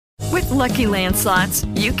Lucky Land Slots,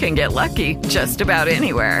 you can get lucky just about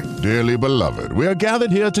anywhere. Dearly beloved, we are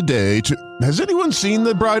gathered here today to... Has anyone seen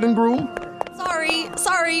the bride and groom?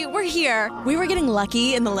 Sorry, we're here. We were getting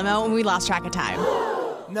lucky in the limo and we lost track of time.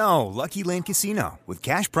 No, Lucky Land Casino, with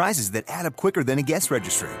cash prizes that add up quicker than a guest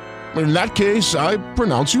registry. In that case, I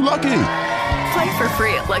pronounce you lucky. Play for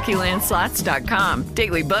free at LuckyLandSlots.com.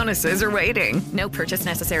 Daily bonuses are waiting. No purchase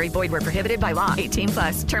necessary. Void where prohibited by law.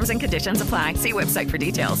 18+. Terms and conditions apply. See website for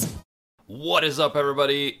details. What is up,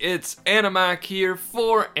 everybody? It's Animac here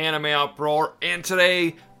for Anime Uproar, and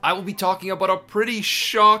today I will be talking about a pretty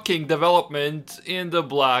shocking development in the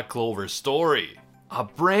Black Clover story. A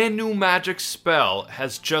brand new magic spell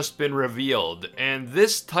has just been revealed, and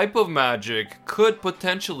this type of magic could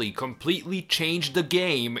potentially completely change the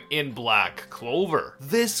game in Black Clover.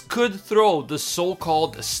 This could throw the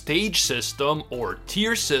so-called stage system or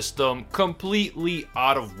tier system completely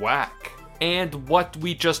out of whack. And what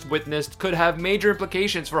we just witnessed could have major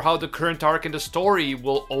implications for how the current arc in the story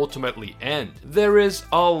will ultimately end. There is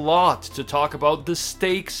a lot to talk about, the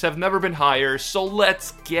stakes have never been higher, so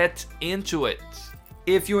let's get into it.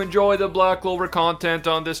 If you enjoy the Black Clover content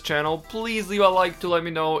on this channel, please leave a like to let me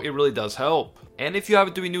know, it really does help. And if you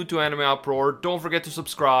happen to be new to Anime Uproar, don't forget to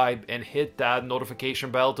subscribe and hit that notification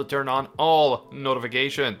bell to turn on all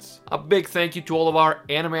notifications. A big thank you to all of our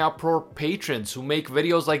Anime Uproar patrons who make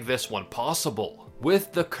videos like this one possible.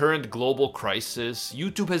 With the current global crisis,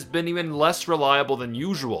 YouTube has been even less reliable than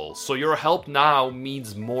usual, so your help now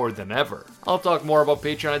means more than ever. I'll talk more about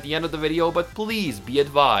Patreon at the end of the video, but please be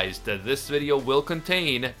advised that this video will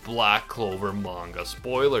contain Black Clover manga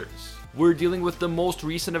spoilers. We're dealing with the most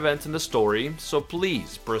recent events in the story, so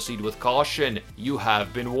please proceed with caution, you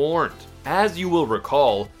have been warned. As you will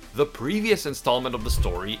recall, the previous installment of the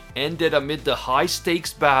story ended amid the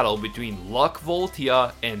high-stakes battle between Luck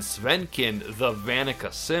Voltia and Svenkin the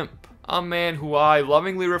Vanica Simp, a man who I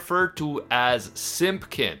lovingly refer to as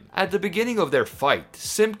Simpkin. At the beginning of their fight,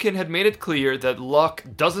 Simpkin had made it clear that Luck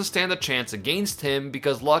doesn't stand a chance against him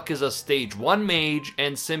because Luck is a stage 1 mage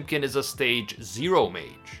and Simpkin is a stage 0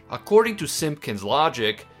 mage. According to Simpkin's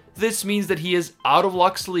logic, this means that he is out of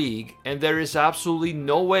Luck's league and there is absolutely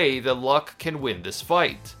no way that Luck can win this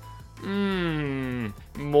fight.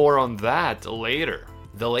 More on that later.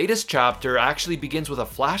 The latest chapter actually begins with a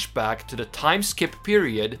flashback to the time skip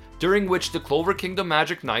period during which the Clover Kingdom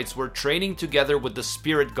Magic Knights were training together with the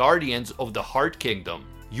Spirit Guardians of the Heart Kingdom.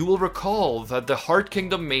 You will recall that the Heart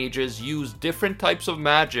Kingdom mages use different types of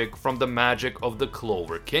magic from the magic of the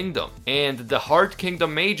Clover Kingdom, and the Heart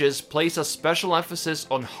Kingdom mages place a special emphasis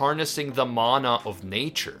on harnessing the mana of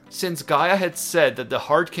nature. Since Gaia had said that the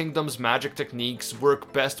Heart Kingdom's magic techniques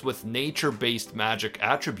work best with nature-based magic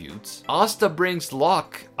attributes, Asta brings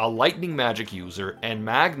Luck, a lightning magic user, and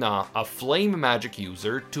Magna, a flame magic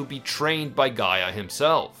user, to be trained by Gaia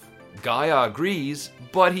himself. Gaia agrees,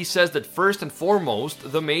 but he says that first and foremost,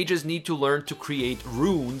 the mages need to learn to create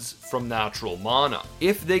runes from natural mana.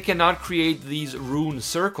 If they cannot create these rune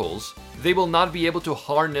circles, they will not be able to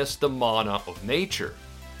harness the mana of nature.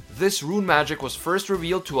 This rune magic was first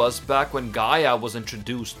revealed to us back when Gaia was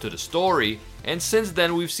introduced to the story, and since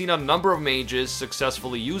then we've seen a number of mages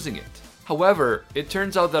successfully using it. However, it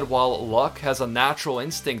turns out that while Luck has a natural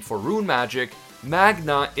instinct for rune magic,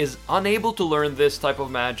 Magna is unable to learn this type of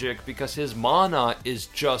magic because his mana is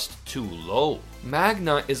just too low.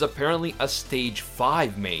 Magna is apparently a stage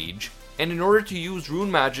 5 mage, and in order to use rune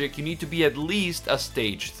magic you need to be at least a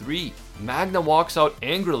stage 3. Magna walks out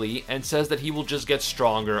angrily and says that he will just get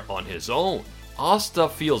stronger on his own. Asta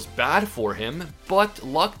feels bad for him, but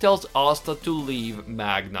Luck tells Asta to leave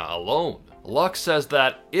Magna alone. Luck says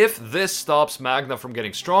that if this stops Magna from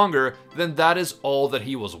getting stronger, then that is all that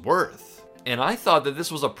he was worth. And I thought that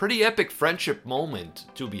this was a pretty epic friendship moment,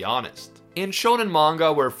 to be honest. In shonen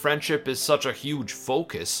manga, where friendship is such a huge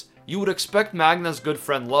focus, you would expect Magna's good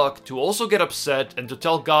friend Luck to also get upset and to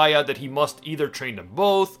tell Gaia that he must either train them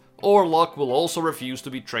both, or Luck will also refuse to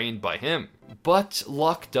be trained by him. But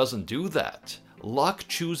Luck doesn't do that. Luck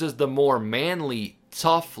chooses the more manly,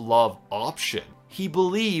 tough love option. He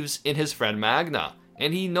believes in his friend Magna,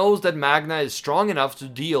 and he knows that Magna is strong enough to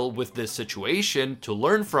deal with this situation, to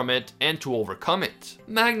learn from it, and to overcome it.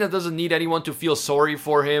 Magna doesn't need anyone to feel sorry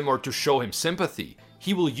for him or to show him sympathy.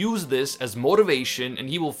 He will use this as motivation and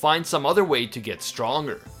he will find some other way to get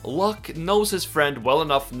stronger. Luck knows his friend well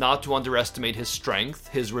enough not to underestimate his strength,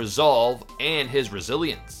 his resolve, and his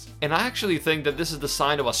resilience. And I actually think that this is the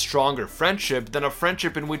sign of a stronger friendship than a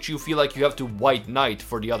friendship in which you feel like you have to white knight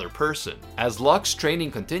for the other person. As Luck's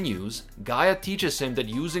training continues, Gaia teaches him that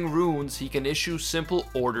using runes he can issue simple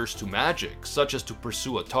orders to magic, such as to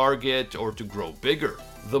pursue a target or to grow bigger.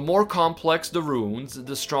 The more complex the runes,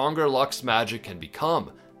 the stronger Luck's magic can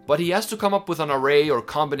become, but he has to come up with an array or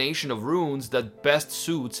combination of runes that best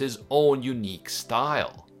suits his own unique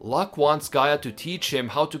style. Luck wants Gaia to teach him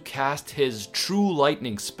how to cast his True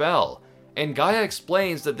Lightning spell, and Gaia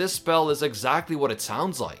explains that this spell is exactly what it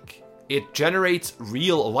sounds like. It generates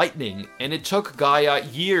real lightning, and it took Gaia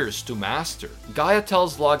years to master. Gaia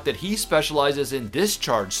tells Luck that he specializes in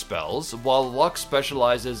discharge spells, while Luck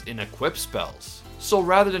specializes in equip spells. So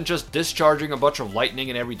rather than just discharging a bunch of lightning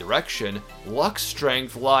in every direction, Luck's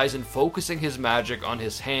strength lies in focusing his magic on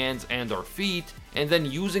his hands and or feet, and then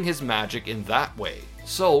using his magic in that way.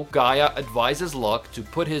 So Gaia advises Luck to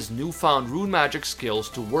put his newfound rune magic skills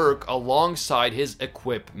to work alongside his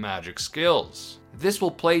equip magic skills. This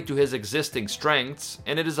will play to his existing strengths,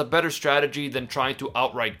 and it is a better strategy than trying to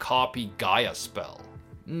outright copy Gaia's spell.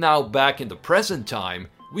 Now back in the present time,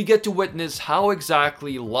 we get to witness how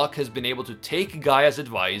exactly Luck has been able to take Gaia's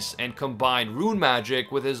advice and combine rune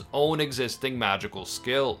magic with his own existing magical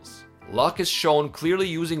skills. Luck is shown clearly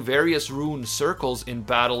using various rune circles in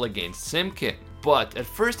battle against Simkin, but at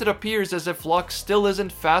first it appears as if Luck still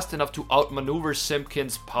isn't fast enough to outmaneuver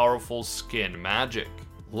Simkin's powerful skin magic.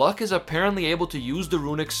 Luck is apparently able to use the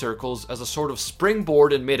runic circles as a sort of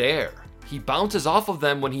springboard in midair. He bounces off of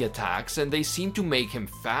them when he attacks, and they seem to make him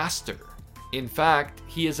faster. In fact,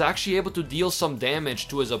 he is actually able to deal some damage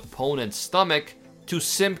to his opponent's stomach, to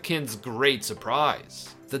Simkin's great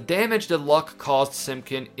surprise. The damage that Luck caused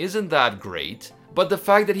Simkin isn't that great, but the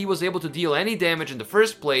fact that he was able to deal any damage in the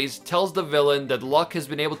first place tells the villain that Luck has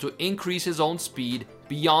been able to increase his own speed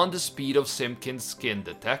beyond the speed of Simkin's skin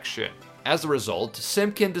detection. As a result,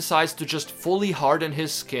 Simkin decides to just fully harden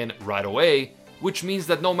his skin right away, which means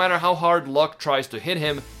that no matter how hard Luck tries to hit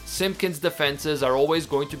him, Simkin's defenses are always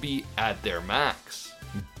going to be at their max.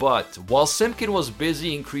 But while Simkin was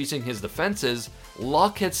busy increasing his defenses,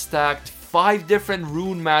 Luck had stacked 5 different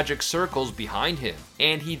rune magic circles behind him,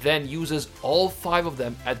 and he then uses all 5 of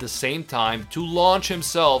them at the same time to launch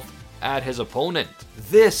himself at his opponent.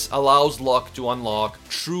 This allows Luck to unlock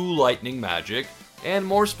True Lightning Magic, and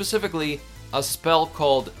more specifically, a spell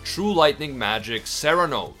called True Lightning Magic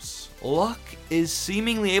Ceranos. Luck is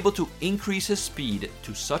seemingly able to increase his speed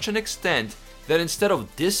to such an extent that instead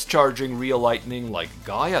of discharging real lightning like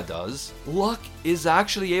Gaia does, Luck is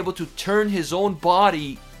actually able to turn his own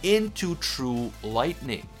body into true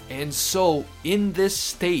lightning. And so, in this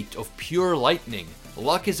state of pure lightning,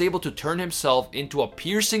 Luck is able to turn himself into a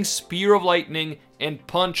piercing spear of lightning and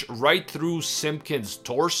punch right through Simkin's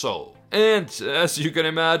torso. And as you can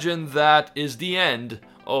imagine, that is the end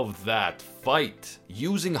of that fight.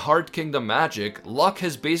 Using Heart Kingdom magic, Luck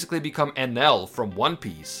has basically become Enel from One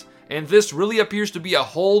Piece, and this really appears to be a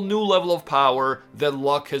whole new level of power that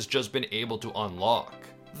Luck has just been able to unlock.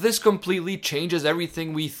 This completely changes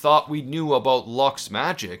everything we thought we knew about Luck's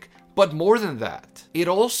magic, but more than that, it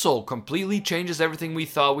also completely changes everything we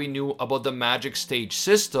thought we knew about the magic stage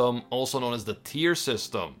system, also known as the tier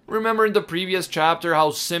system. Remember in the previous chapter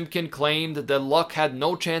how Simkin claimed that Luck had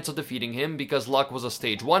no chance of defeating him because Luck was a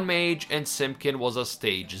stage 1 mage and Simkin was a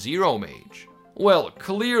stage 0 mage? Well,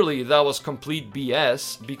 clearly that was complete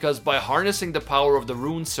BS, because by harnessing the power of the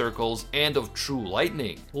rune circles and of True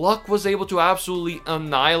Lightning, Luck was able to absolutely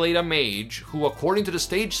annihilate a mage who, according to the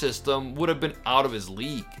stage system, would have been out of his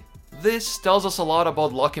league. This tells us a lot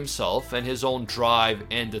about Luck himself and his own drive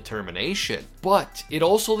and determination, but it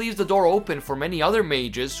also leaves the door open for many other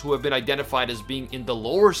mages who have been identified as being in the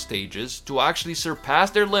lower stages to actually surpass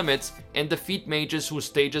their limits and defeat mages whose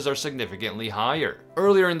stages are significantly higher.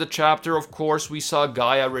 Earlier in the chapter, of course, we saw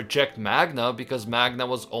Gaia reject Magna because Magna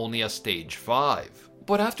was only a stage 5.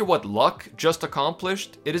 But after what Luck just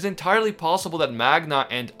accomplished, it is entirely possible that Magna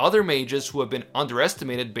and other mages who have been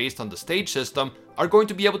underestimated based on the stage system are going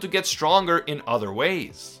to be able to get stronger in other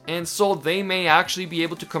ways. And so they may actually be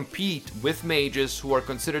able to compete with mages who are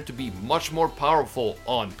considered to be much more powerful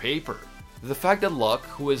on paper. The fact that Luck,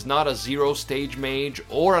 who is not a 0 stage mage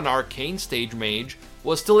or an arcane stage mage,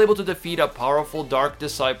 was still able to defeat a powerful dark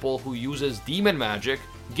disciple who uses demon magic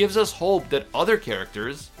gives us hope that other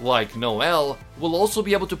characters, like Noelle, will also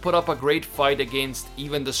be able to put up a great fight against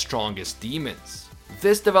even the strongest demons.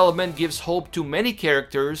 This development gives hope to many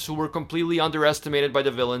characters who were completely underestimated by the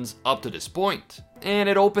villains up to this point, and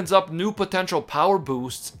it opens up new potential power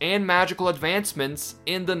boosts and magical advancements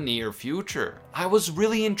in the near future. I was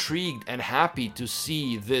really intrigued and happy to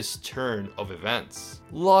see this turn of events.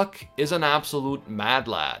 Luck is an absolute mad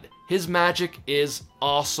lad. His magic is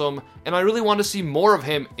awesome, and I really want to see more of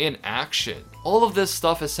him in action. All of this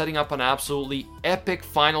stuff is setting up an absolutely epic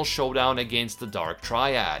final showdown against the Dark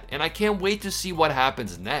Triad, and I can't wait to see what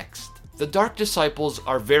happens next. The Dark Disciples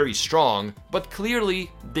are very strong, but clearly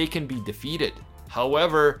they can be defeated.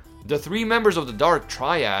 However, the three members of the Dark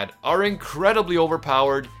Triad are incredibly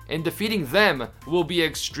overpowered, and defeating them will be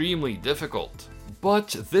extremely difficult. But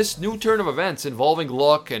this new turn of events involving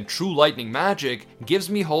luck and true lightning magic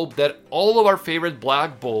gives me hope that all of our favorite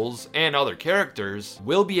Black Bulls and other characters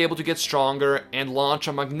will be able to get stronger and launch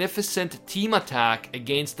a magnificent team attack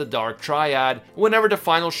against the Dark Triad whenever the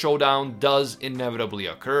final showdown does inevitably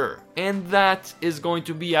occur. And that is going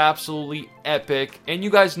to be absolutely epic, and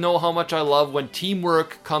you guys know how much I love when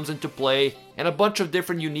teamwork comes into play and a bunch of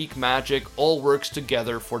different unique magic all works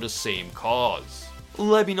together for the same cause.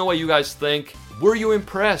 Let me know what you guys think. Were you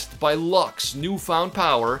impressed by Luck's newfound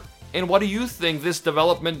power? And what do you think this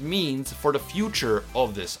development means for the future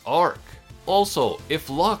of this arc? Also, if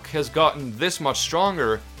Luck has gotten this much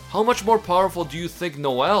stronger, how much more powerful do you think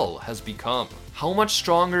Noelle has become? How much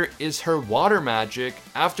stronger is her water magic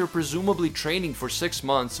after presumably training for 6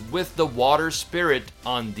 months with the water spirit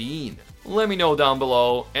Undine? Let me know down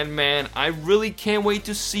below, and man, I really can't wait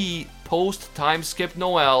to see post-time skip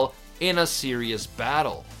Noelle in a serious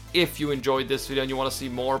battle. If you enjoyed this video and you want to see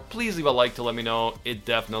more, please leave a like to let me know, it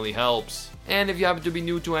definitely helps. And if you happen to be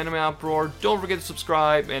new to Anime Uproar, don't forget to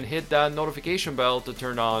subscribe and hit that notification bell to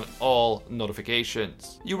turn on all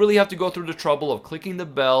notifications. You really have to go through the trouble of clicking the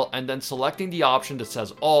bell and then selecting the option that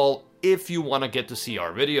says all if you want to get to see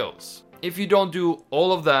our videos. If you don't do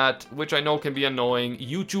all of that, which I know can be annoying,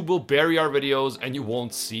 YouTube will bury our videos and you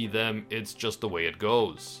won't see them. It's just the way it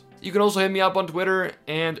goes. You can also hit me up on Twitter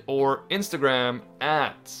and or Instagram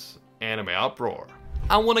at Anime Uproar.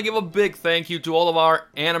 I want to give a big thank you to all of our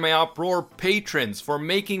Anime Uproar patrons for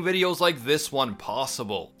making videos like this one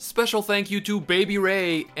possible. Special thank you to Baby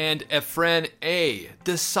Ray and Efren A,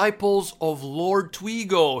 disciples of Lord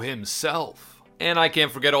Twigo himself. And I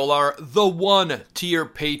can't forget all our The One tier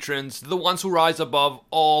patrons, the ones who rise above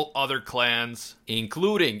all other clans,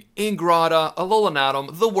 including Ingrata,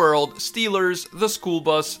 Alolanatum, The World, Steelers, The School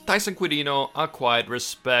Bus, Tyson Quidino, A Quiet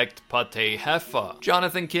Respect, Pate Heffa,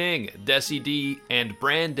 Jonathan King, Desi D, and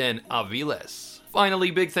Brandon Aviles.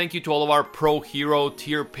 Finally, big thank you to all of our Pro Hero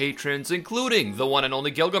tier patrons, including the one and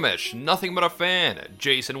only Gilgamesh, Nothing But a Fan,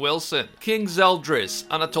 Jason Wilson, King Zeldris,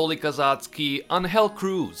 Anatoly Kazatsky, Angel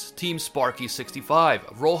Cruz, Team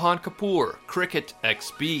Sparky65, Rohan Kapoor, Cricket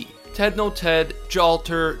XB, Ted No Ted,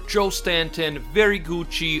 Jalter, Joe Stanton, Very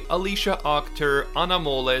Gucci, Alicia Octer,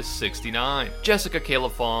 Anamoles69, Jessica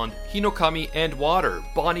Califond, Hinokami and Water,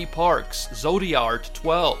 Bonnie Parks,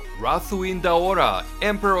 Zodiart12, Rathuin Daora,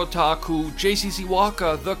 Emperor Otaku, JCC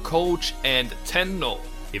Waka, The Coach, and Tenno.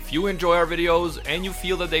 If you enjoy our videos and you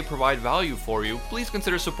feel that they provide value for you, please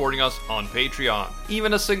consider supporting us on Patreon.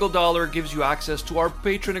 Even a single dollar gives you access to our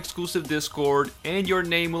patron exclusive Discord, and your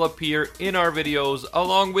name will appear in our videos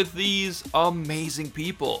along with these amazing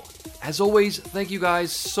people. As always, thank you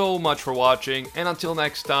guys so much for watching, and until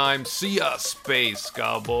next time, see ya, Space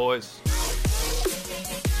Cowboys.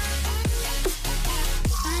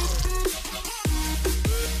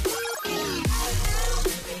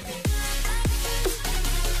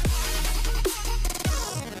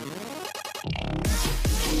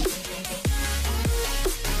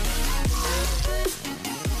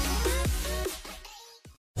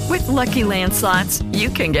 With Lucky Land Slots, you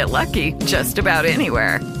can get lucky just about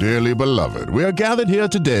anywhere. Dearly beloved, we are gathered here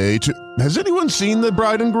today to... Has anyone seen the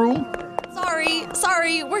bride and groom?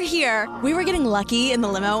 Sorry, we're here. We were getting lucky in the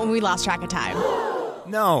limo and we lost track of time.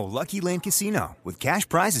 No, Lucky Land Casino, with cash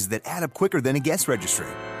prizes that add up quicker than a guest registry.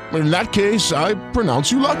 In that case, I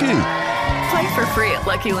pronounce you lucky. Play for free at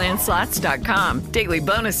LuckyLandSlots.com. Daily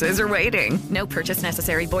bonuses are waiting. No purchase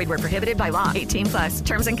necessary. Void where prohibited by law. 18+.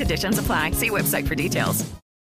 Terms and conditions apply. See website for details.